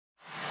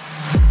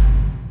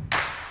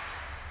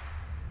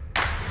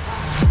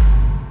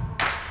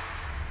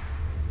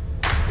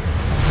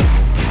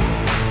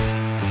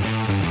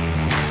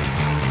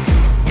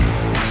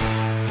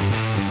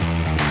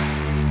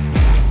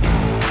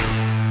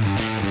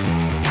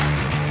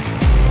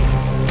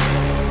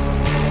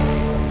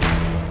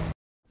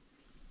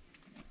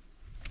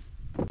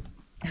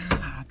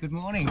Good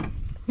morning.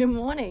 Good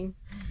morning.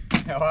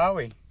 How are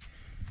we?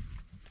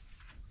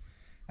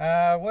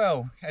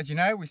 Well, as you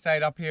know, we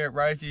stayed up here at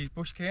Rosie's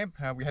bush camp.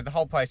 We had the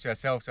whole place to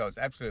ourselves, so it's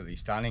absolutely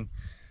stunning.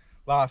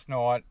 Last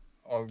night,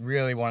 I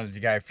really wanted to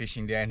go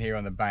fishing down here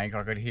on the bank.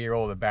 I could hear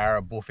all the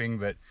barra boofing,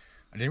 but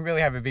I didn't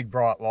really have a big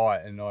bright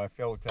light, and I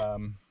felt a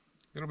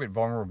little bit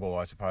vulnerable,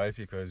 I suppose,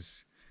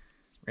 because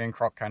we're in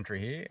croc country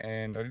here,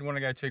 and I didn't want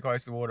to go too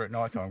close to the water at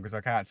night time because I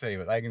can't see,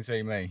 but they can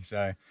see me.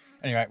 So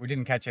anyway, we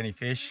didn't catch any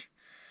fish.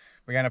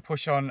 We're going to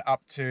push on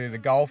up to the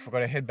Gulf. We've got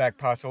to head back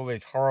past all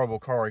these horrible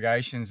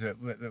corrugations that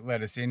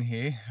let us in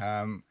here.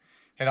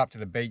 Head up to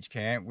the beach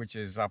camp, which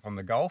is up on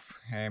the Gulf,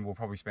 and we'll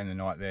probably spend the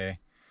night there.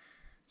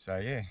 So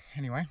yeah,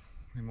 anyway,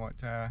 we might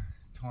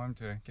time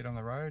to get on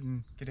the road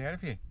and get out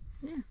of here.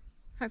 Yeah,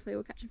 hopefully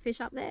we'll catch a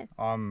fish up there.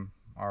 I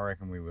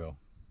reckon we will.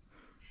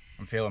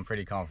 I'm feeling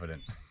pretty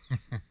confident.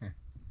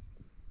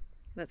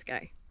 Let's go.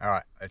 All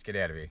right, let's get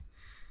out of here.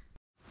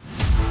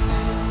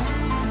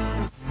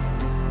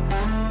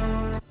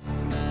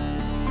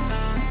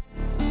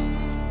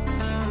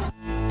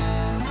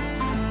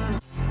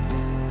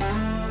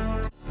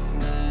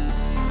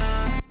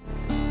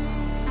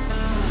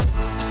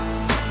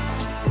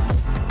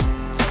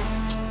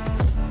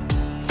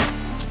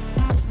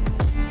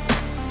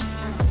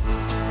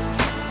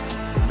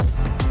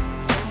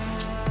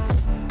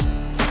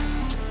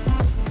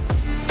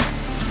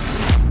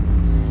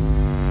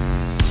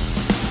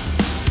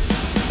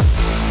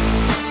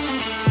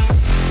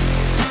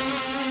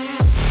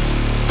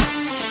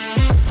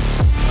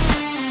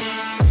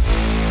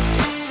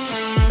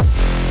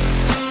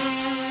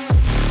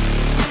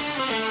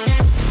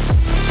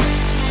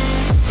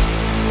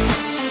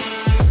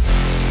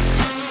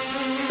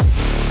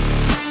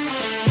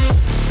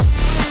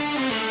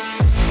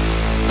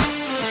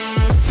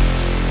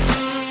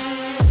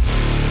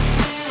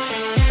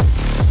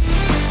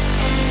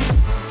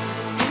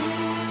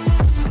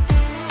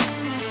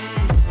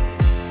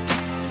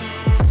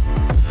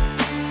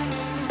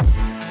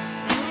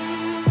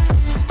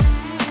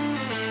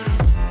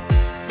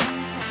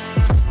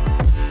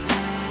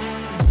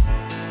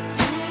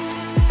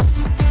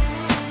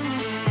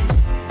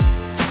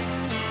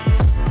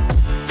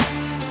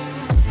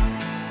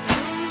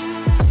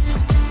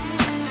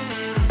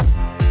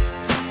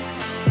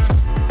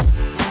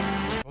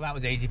 That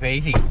was easy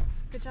peasy.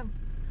 Good job.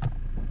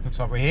 Looks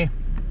like we're here.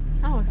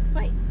 Oh,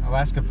 sweet.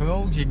 Alaska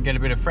Pools. You can get a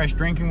bit of fresh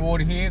drinking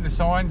water here, the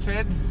sign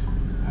said.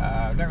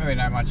 I don't really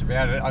know much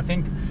about it. I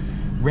think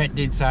Rhett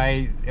did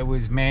say it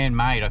was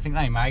man-made. I think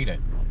they made it.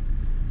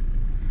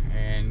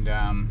 And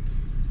I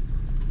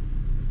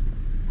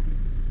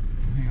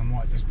think I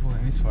might just pull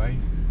in this way.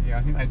 Yeah,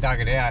 I think they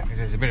dug it out because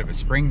there's a bit of a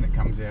spring that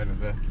comes out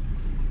of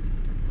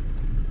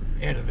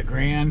the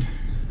ground.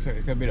 So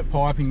it's got a bit of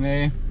piping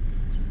there.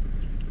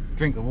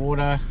 Drink the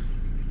water,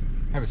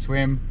 have a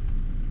swim,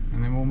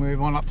 and then we'll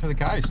move on up to the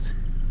coast.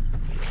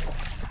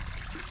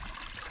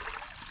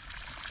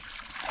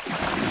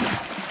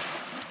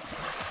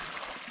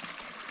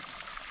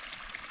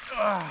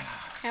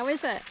 How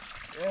is it?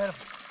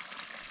 Beautiful.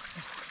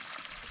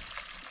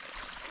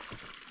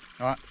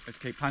 All right, let's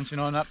keep punching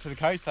on up to the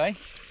coast, eh?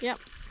 Yep.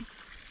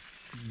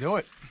 Let's do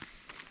it.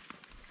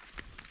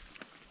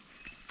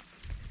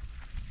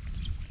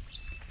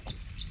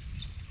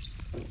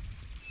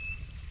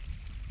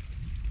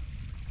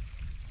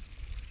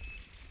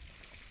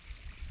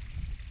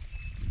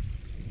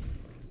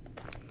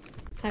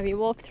 Have you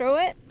walked through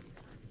it?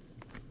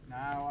 No,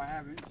 I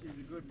haven't. She's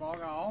a good bog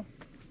hole.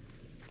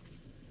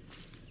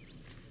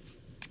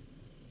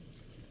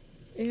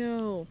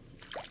 Ew.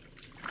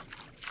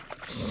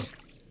 She's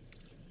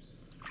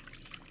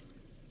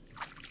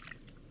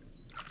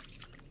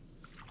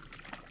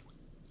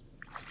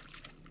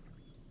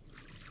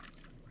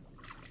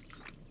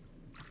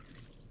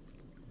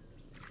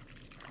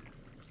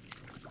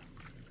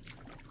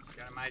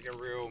gonna make a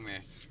real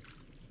mess.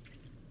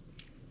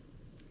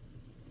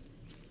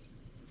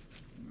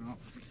 Oh,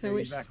 So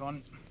which back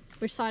on.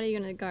 Which side are you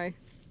gonna go?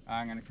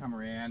 I'm gonna come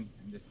around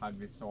and just hug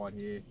this side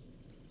here.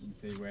 You can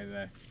see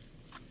where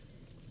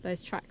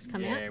Those tracks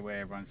come out? Yeah,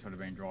 where everyone's sort of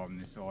been driving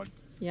this side.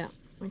 Yeah,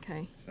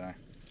 okay. So,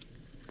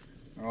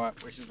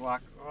 alright, wish us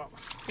luck. Oh.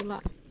 Good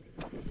luck.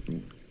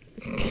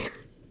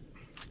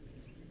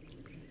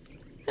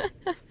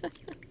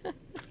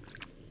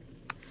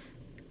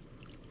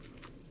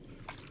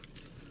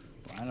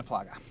 And a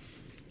plugger.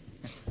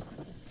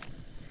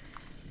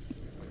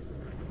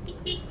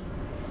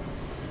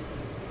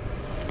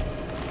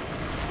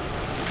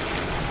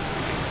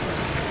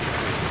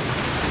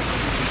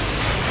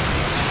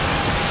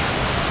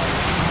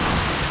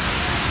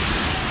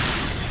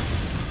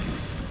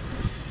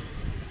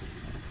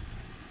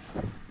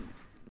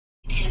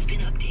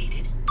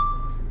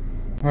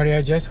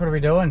 Rightio, Jess, what are we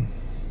doing?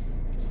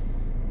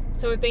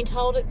 So we've been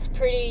told it's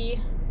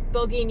pretty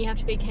boggy and you have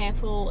to be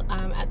careful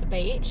at the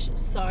beach.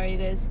 So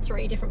there's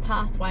 3 different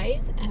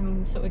pathways,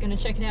 and so we're going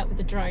to check it out with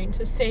the drone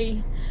to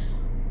see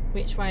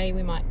which way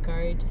we might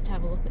go, just to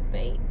have a look at the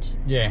beach.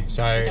 Yeah,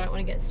 so we don't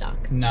want to get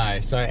stuck. No,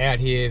 so out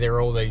here there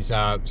are all these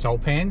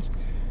salt pans.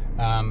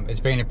 It's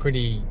been a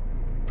pretty,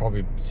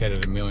 probably said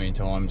it a million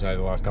times over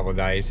the last couple of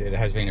days, it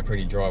has been a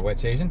pretty dry wet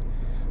season.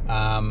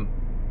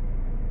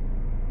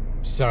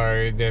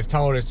 So they've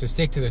told us to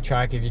stick to the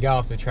track. If you go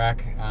off the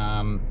track,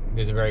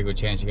 there's a very good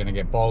chance you're going to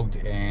get bogged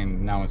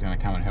and no one's going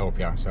to come and help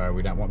you, so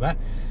we don't want that.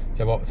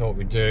 So what we thought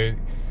we'd do,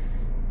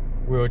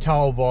 we were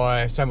told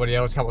by somebody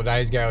else a couple of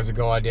days ago, there was a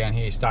guy down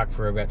here stuck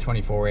for about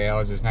 24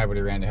 hours. There's nobody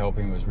around to help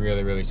him. It was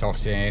really, really soft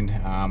sand.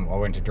 I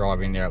went to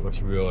drive in there. It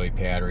looks really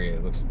powdery.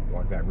 It looks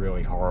like that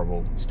really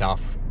horrible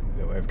stuff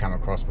that we've come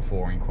across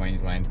before in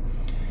Queensland.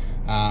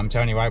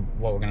 So anyway,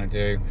 what we're going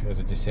to do, as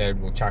I just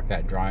said, we'll chuck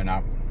that drone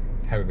up,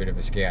 have a bit of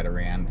a scout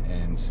around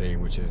and see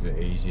which is the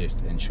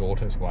easiest and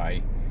shortest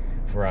way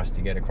for us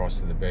to get across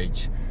to the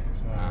beach.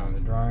 So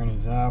the drone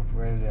is up.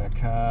 Where's our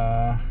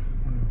car?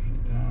 What have you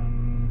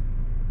done?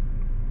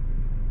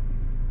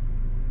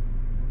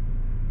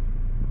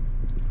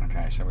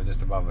 Okay, so we're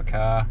just above the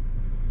car.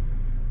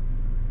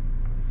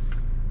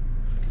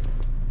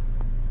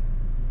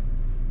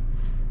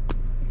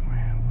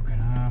 We're looking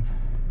up.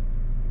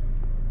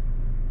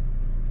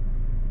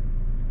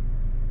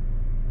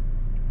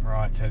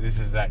 Right, so this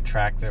is that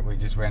track that we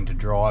just went to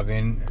drive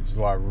in. It's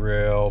like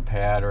real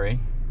powdery.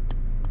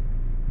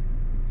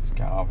 Let's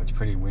go off. It's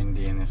pretty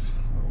windy and this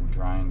little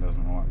drone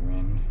doesn't like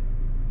wind.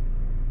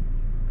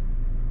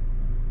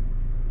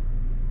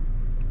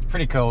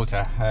 Pretty cool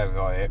to have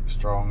a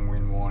strong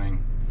wind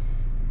warning,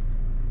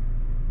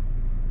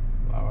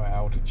 lower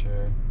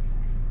altitude.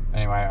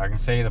 Anyway, I can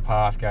see the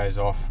path goes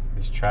off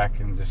this track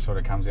and just sort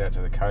of comes out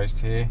to the coast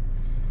here.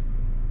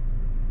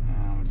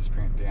 We'll just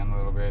bring it down a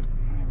little bit.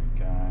 There we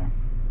go.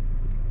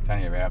 It's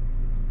only about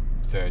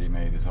 30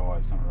 metres high,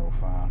 it's not real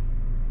far.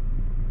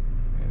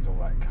 There's all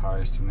that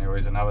coast, and there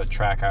is another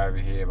track over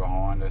here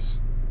behind us.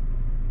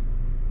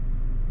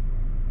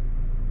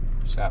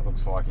 So that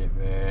looks like it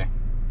there.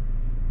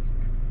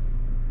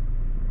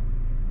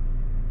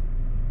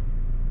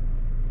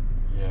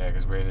 Yeah,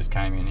 because we just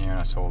came in here and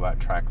I saw that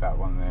track, that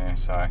one there,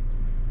 so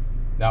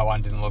that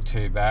one didn't look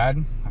too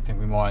bad. I think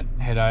we might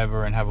head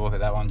over and have a look at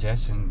that one,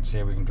 Jess, and see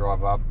if we can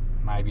drive up,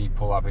 maybe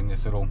pull up in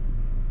this little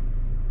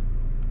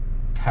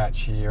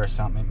patch here or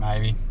something,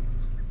 maybe.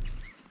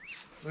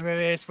 Look at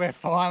this, we've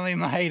finally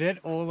made it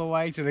all the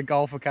way to the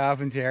Gulf of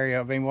Carpentaria.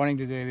 I've been wanting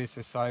to do this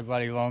for so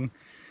bloody long.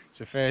 It's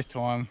the first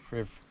time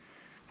we've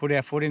put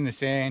our foot in the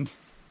sand,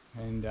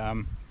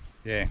 and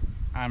yeah,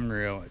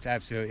 unreal. It's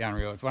absolutely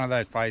unreal. It's one of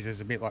those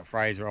places, a bit like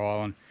Fraser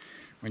Island.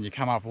 When you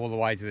come up all the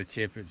way to the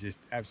tip, it's just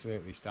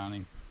absolutely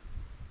stunning.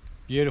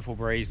 Beautiful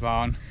breeze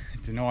blowing.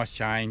 It's a nice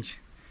change.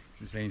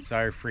 It's been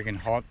so friggin'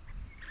 hot.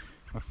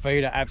 My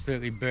feet are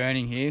absolutely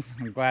burning here.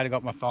 I'm glad I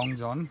got my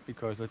thongs on,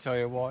 because I tell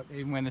you what,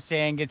 even when the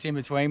sand gets in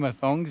between my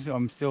thongs,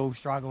 I'm still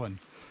struggling.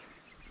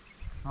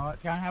 All right,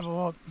 let's go and have a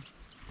look.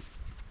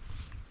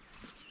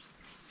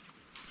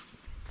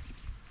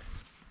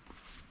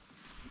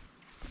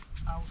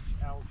 Ouch,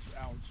 ouch,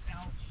 ouch,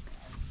 ouch,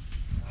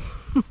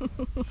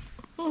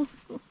 ouch.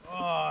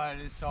 Oh,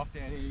 it is soft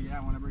out here. You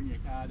don't want to bring your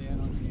car down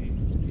on here.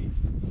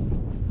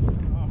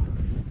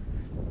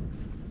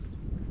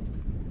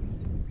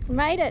 Oh.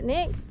 Made it,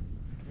 Nick.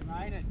 We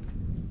made it.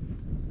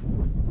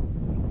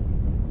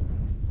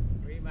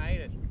 We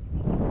made it.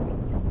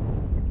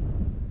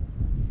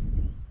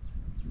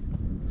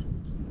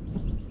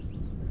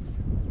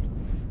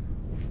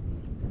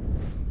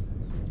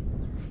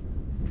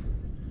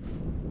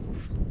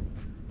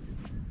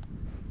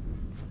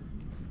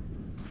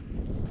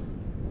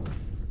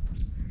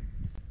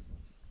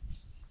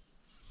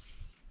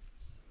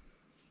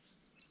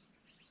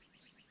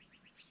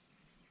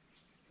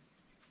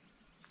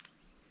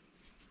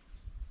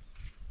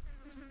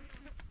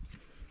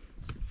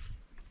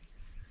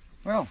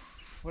 Well,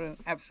 what an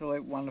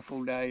absolute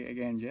wonderful day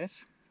again,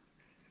 Jess.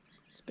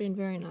 It's been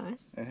very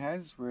nice. It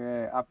has.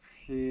 We're up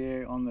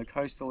here on the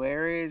coastal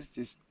areas,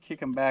 just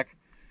kicking back,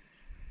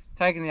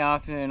 taking the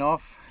afternoon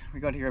off. We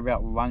got here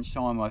about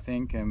lunchtime, I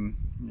think, and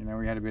you know,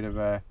 we had a bit of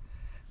a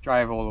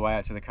drive all the way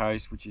out to the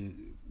coast, which you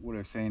would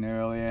have seen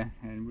earlier,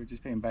 and we've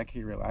just been back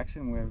here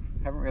relaxing. We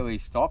haven't really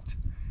stopped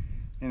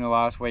in the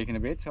last week and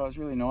a bit, so it was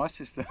really nice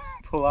just to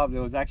pull up.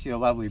 There was actually a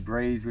lovely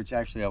breeze, which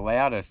actually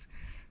allowed us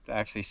to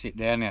actually sit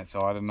down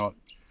outside and not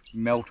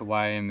melt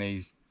away in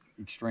these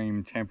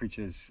extreme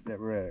temperatures that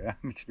we're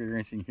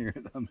experiencing here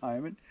at the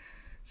moment.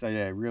 So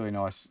yeah, really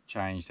nice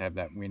change to have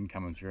that wind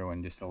coming through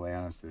and just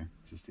allowing us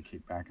to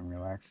kick back and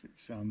relax.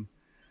 It's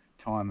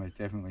time has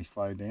definitely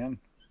slowed down.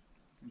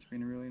 It's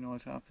been a really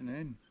nice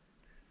afternoon.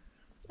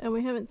 And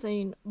we haven't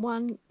seen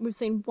one, we've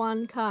seen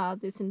one car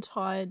this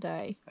entire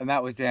day. And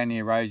that was down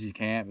near Rosie's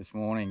camp this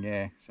morning,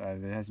 yeah. So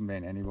there hasn't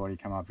been anybody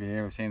come up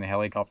here. We've seen the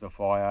helicopter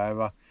fly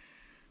over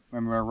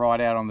when we were right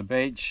out on the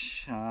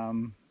beach.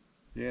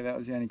 Yeah, that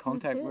was the only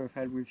contact we've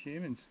had with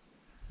humans.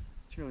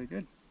 It's really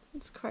good.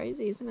 It's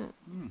crazy, isn't it?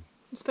 Mm.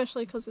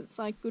 Especially because it's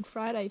like Good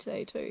Friday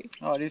today too.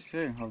 Oh, it is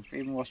too. I've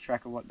even lost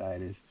track of what day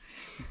it is.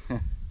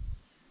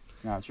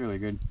 No, it's really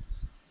good.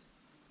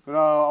 But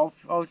I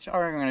reckon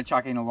I'm going to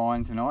chuck in a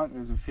line tonight.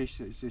 There's a fish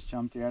that's just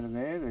jumped out of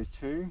there. There's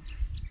two.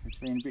 It's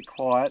been a bit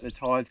quiet. The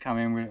tide's come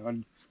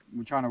in.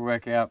 we're trying to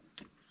work out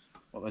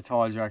what the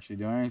tides are actually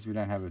doing, so we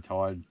don't have a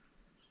tide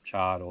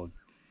chart or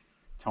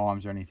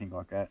times or anything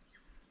like that.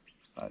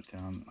 But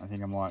I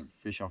think I might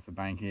fish off the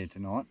bank here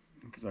tonight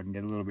because I can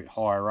get a little bit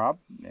higher up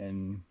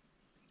and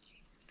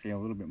feel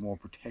a little bit more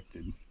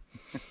protected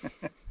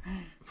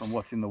from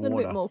what's in the water. A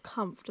little bit more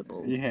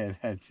comfortable. Yeah,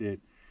 that's it.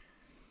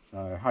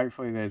 So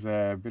hopefully there's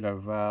a bit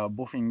of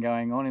buffing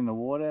going on in the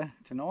water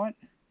tonight.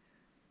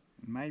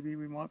 Maybe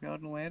we might be able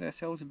to land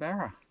ourselves a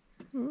barra.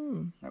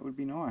 That would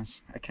be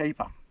nice. A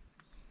keeper.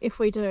 If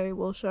we do,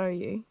 we'll show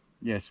you.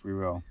 Yes, we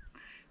will.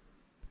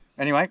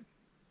 Anyway,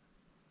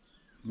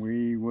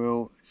 we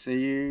will see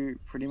you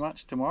pretty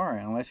much tomorrow,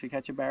 unless we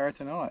catch a barra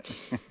tonight.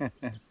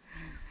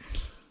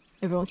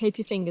 Everyone keep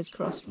your fingers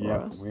crossed for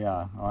us. Yeah, we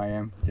are. I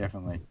am,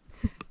 definitely.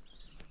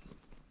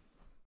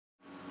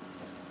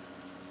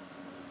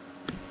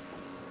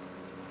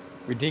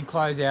 We did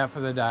close out for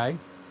the day,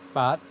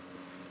 but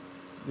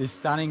this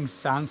stunning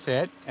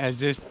sunset has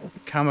just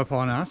come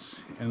upon us,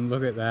 and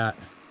look at that.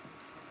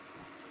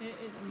 It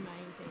is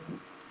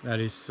amazing. That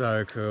is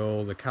so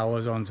cool. The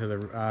colours onto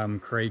the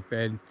creek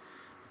bed,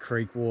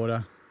 creek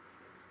water.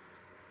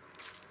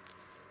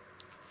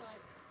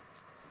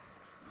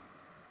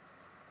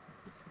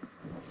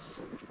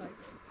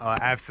 I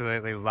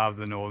absolutely love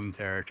the Northern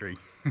Territory.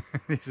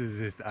 This is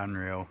just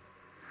unreal.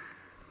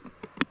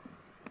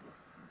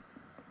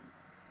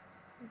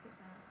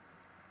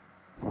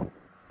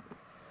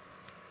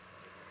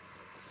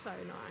 So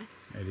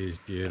nice. It is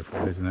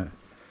beautiful, isn't it?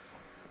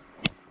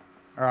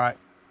 Alright,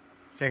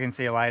 second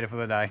see you later for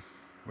the day.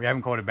 We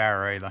haven't caught a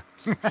barra either.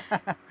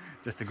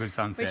 Just a good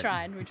sunset.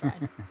 We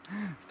tried.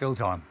 Still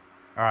time.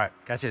 Alright,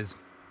 catches.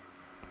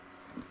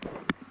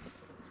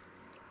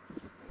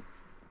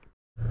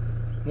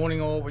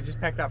 Morning all, we just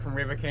packed up from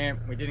river camp.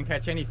 We didn't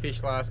catch any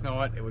fish last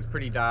night. It was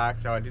pretty dark,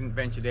 so I didn't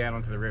venture down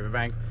onto the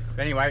riverbank.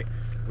 But anyway,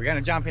 we're going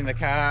to jump in the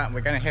car and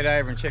we're going to head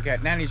over and check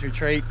out Nannies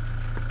Retreat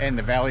and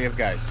the Valley of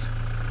Ghosts.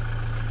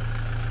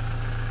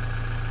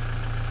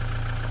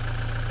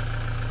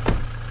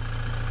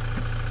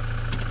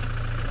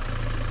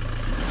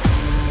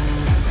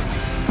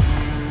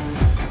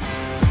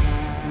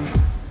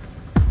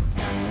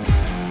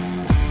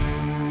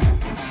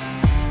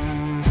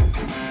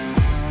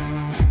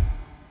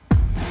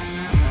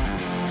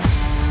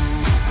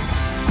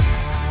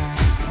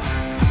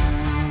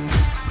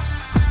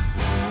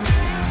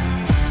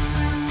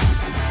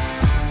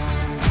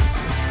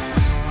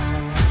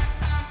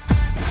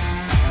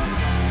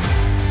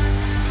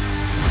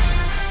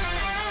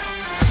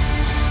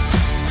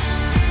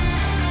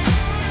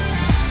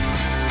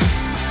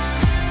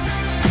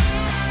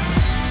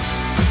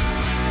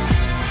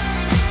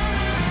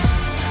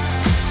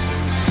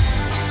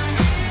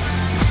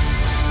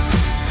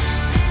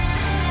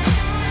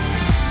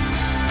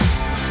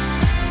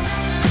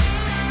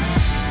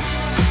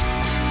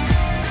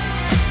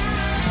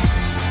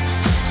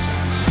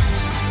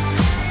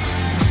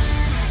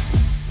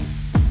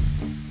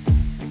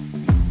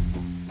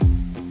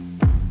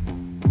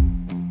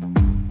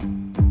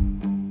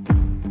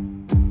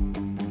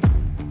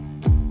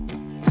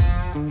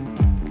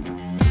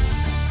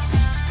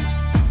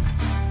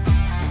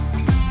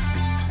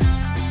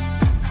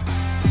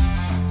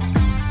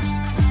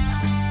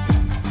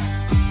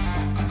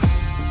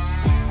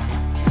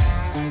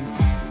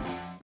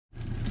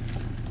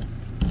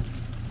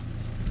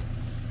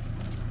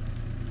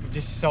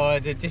 Just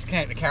decided to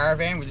disconnect the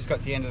caravan. We just got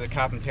to the end of the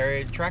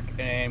Carpentaria track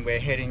and we're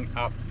heading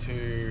up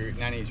to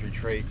Nannies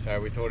Retreat, so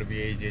we thought it'd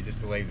be easier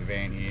just to leave the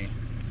van here,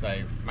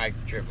 so make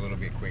the trip a little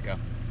bit quicker,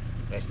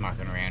 less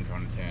mucking around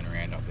trying to turn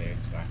around up there.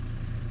 So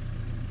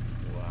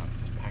we'll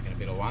just packing a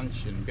bit of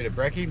lunch and a bit of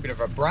brekkie, bit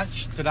of a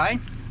brunch today,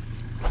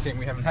 seeing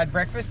we haven't had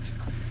breakfast.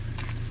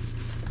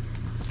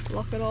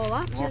 Lock it all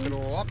up. Lock it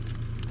all up.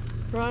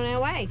 We're on our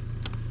way.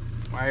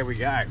 Away we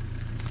go.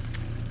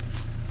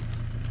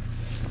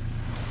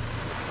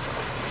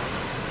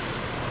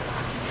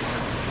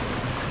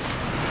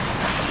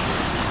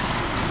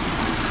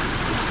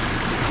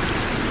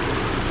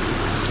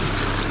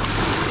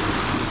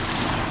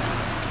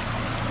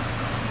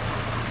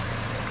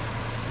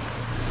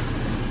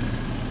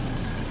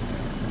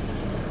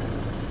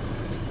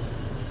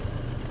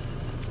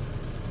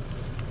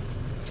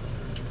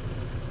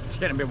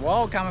 Getting a bit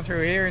wild coming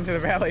through here into the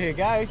Valley of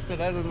Ghosts. It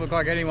doesn't look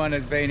like anyone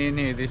has been in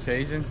here this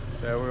season,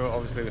 so we're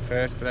obviously the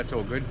first, but that's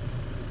all good.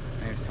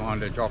 And it's time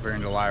to drop her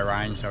into low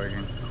range so we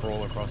can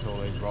crawl across all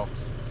these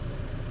rocks.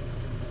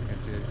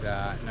 There's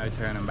no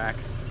turning back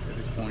at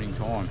this point in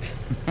time.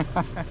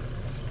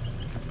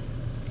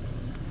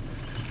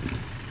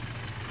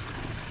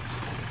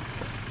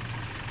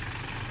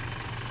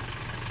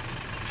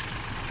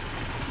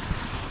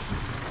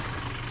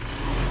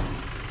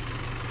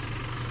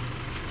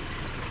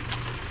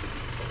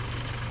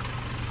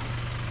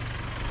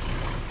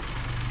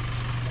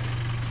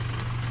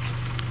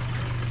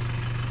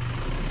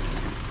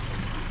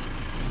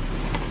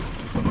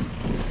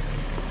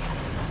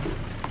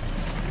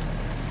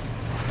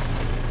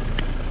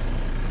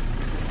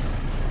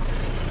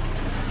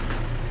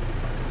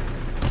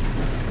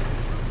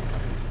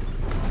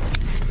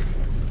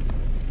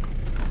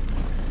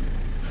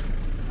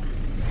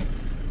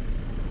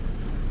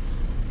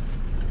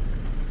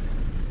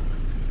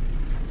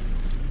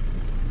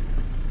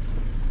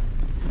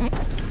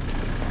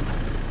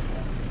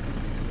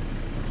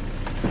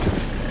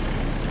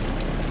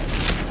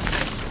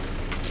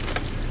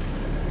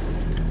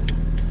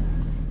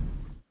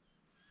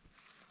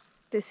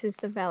 This is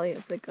the Valley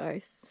of the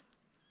Ghosts.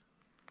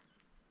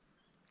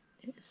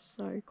 It's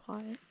so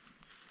quiet.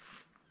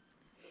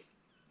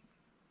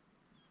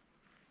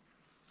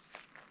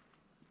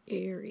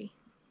 Eerie.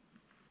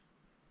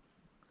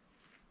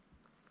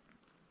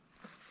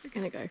 We're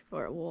gonna go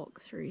for a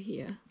walk through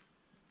here.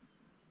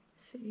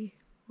 See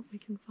what we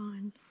can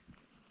find.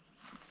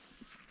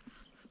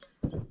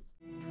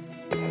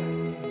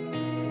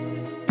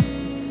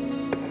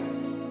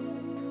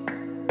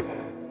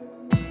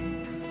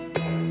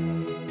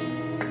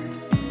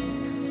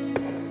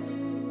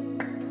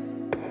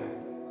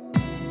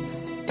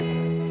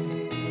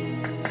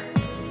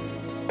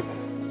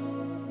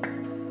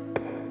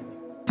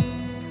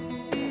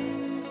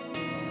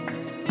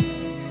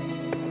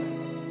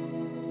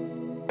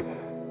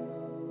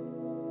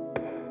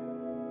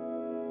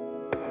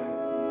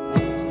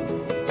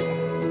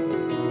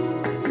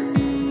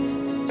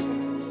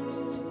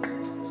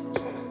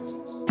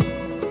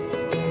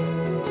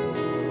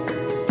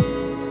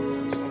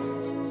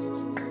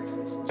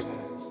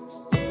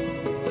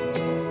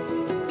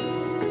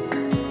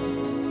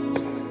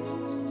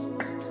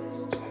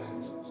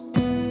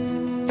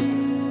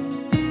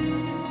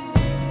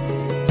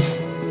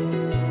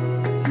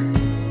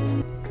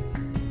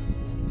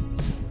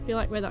 I feel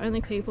like we're the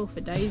only people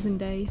for days and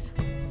days.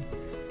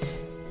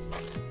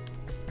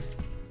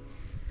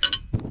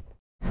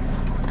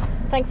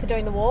 Thanks for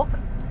doing the walk.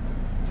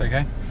 It's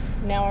okay.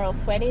 Now we're all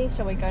sweaty.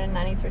 Shall we go to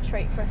Nannies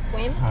Retreat for a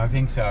swim? I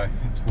think so.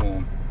 It's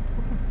warm.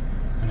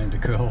 I need to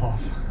cool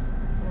off.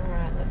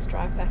 Alright, let's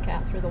drive back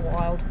out through the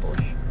wild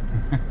bush.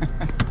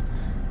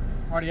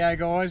 Rightio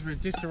guys,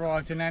 we've just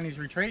arrived to Nannies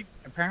Retreat.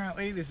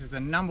 Apparently this is the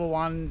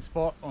 #1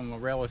 spot on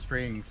Lorella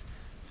Springs.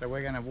 So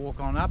we're going to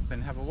walk on up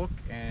and have a look,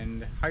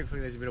 and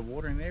hopefully there's a bit of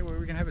water in there where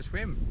we can have a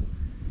swim.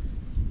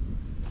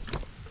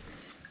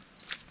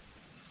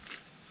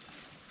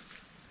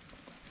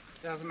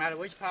 Doesn't matter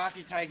which path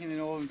you take in the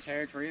Northern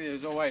Territory,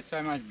 there's always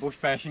so much bush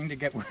bashing to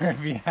get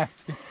wherever you have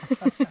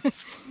to.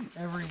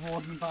 Every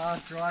walking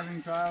path,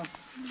 driving trail.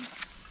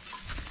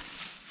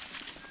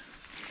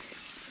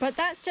 But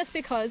that's just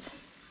because...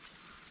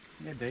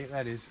 Yeah, deep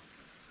that is.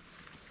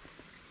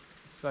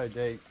 So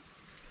deep.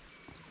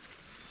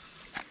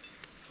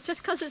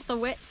 Just because it's the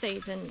wet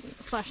season, /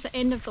 the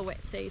end of the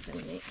wet season,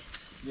 Nick.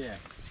 Yeah.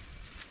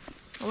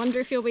 I wonder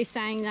if you'll be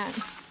saying that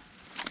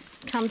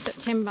come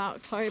September,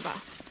 October.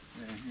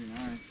 Yeah, who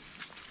knows.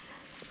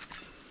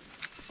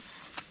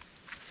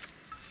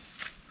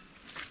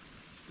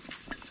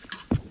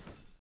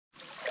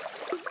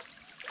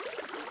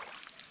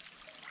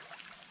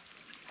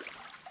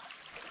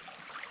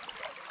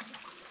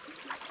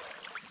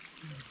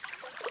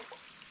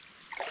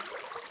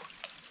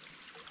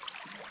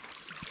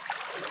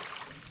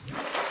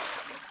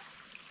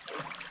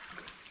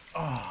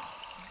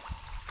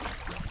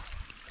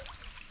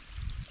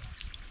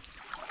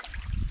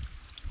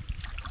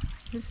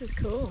 This is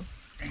cool.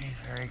 It is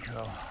very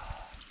cool.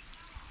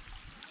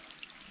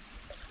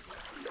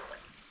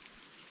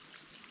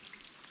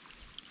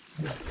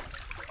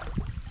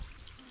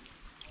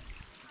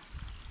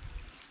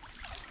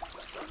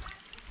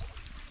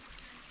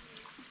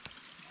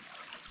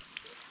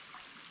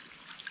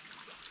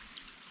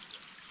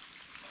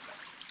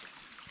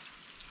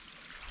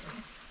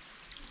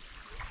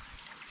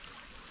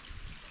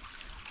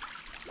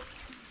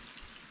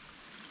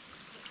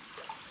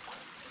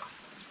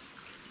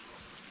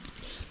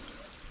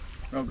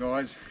 Well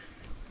guys,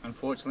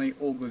 unfortunately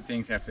all good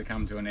things have to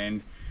come to an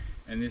end,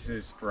 and this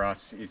is, for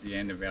us, is the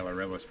end of our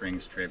Lorella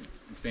Springs trip.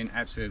 It's been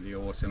absolutely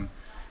awesome,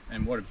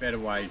 and what a better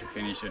way to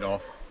finish it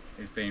off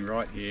is being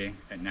right here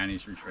at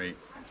Nannies Retreat.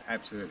 It's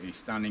absolutely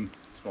stunning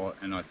spot,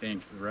 and I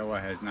think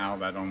Lorella has nailed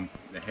that on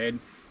the head.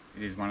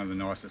 It is one of the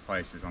nicest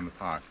places on the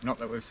park. Not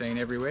that we've seen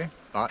everywhere,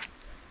 but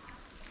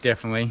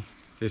definitely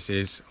this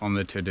is on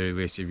the to-do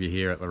list if you're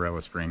here at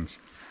Lorella Springs.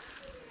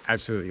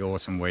 Absolutely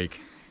awesome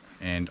week,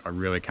 and I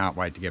really can't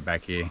wait to get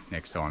back here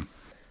next time.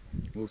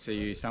 We'll see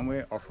you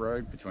somewhere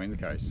off-road between the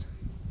coasts.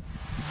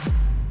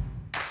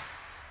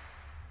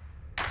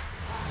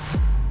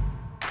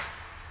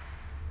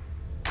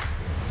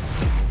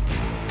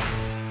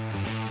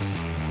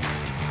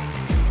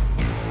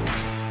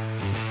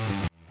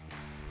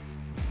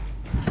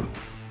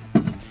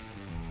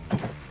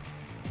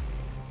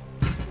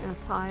 Our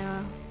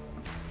tyre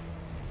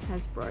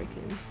has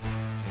broken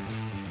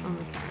on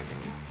the caravan.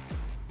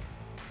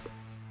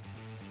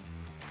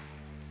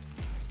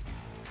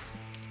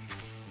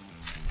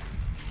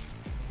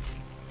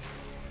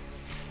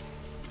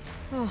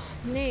 Oh,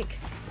 Nick.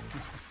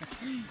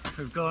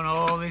 We've gone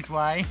all this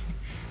way.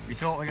 We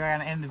thought we were going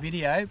to end the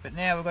video, but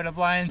now we've got a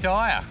blown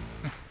tyre.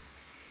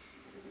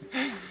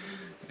 It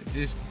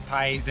just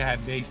pays to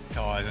have decent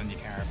tyres on your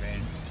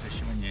caravan,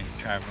 especially when you're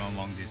travelling on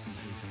long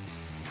distances.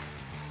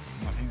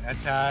 And I think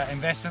that's an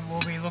investment we'll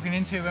be looking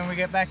into when we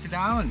get back to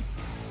Darwin.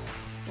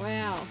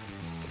 Wow.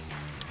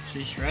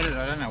 She's shredded,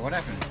 I don't know what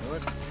happened to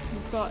it.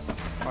 We've got...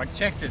 I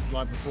checked it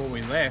like before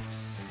we left.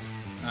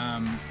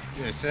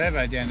 Did a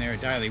survey down there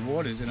at Daily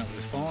Waters and it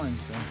was fine,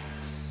 so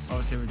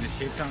obviously we just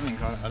hit something,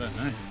 I don't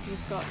know.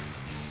 We've got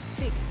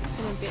 6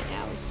 and a bit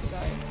hours to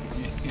go.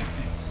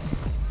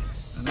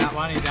 And that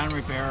one is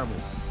unrepairable.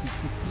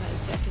 That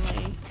is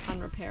definitely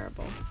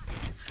unrepairable.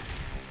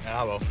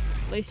 Ah well.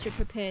 At least you're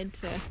prepared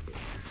to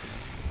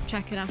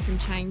jack it up and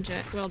change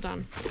it. Well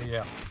done.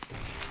 Yeah.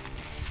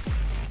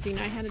 Do you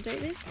know how to do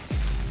this?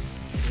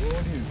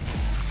 Sure do.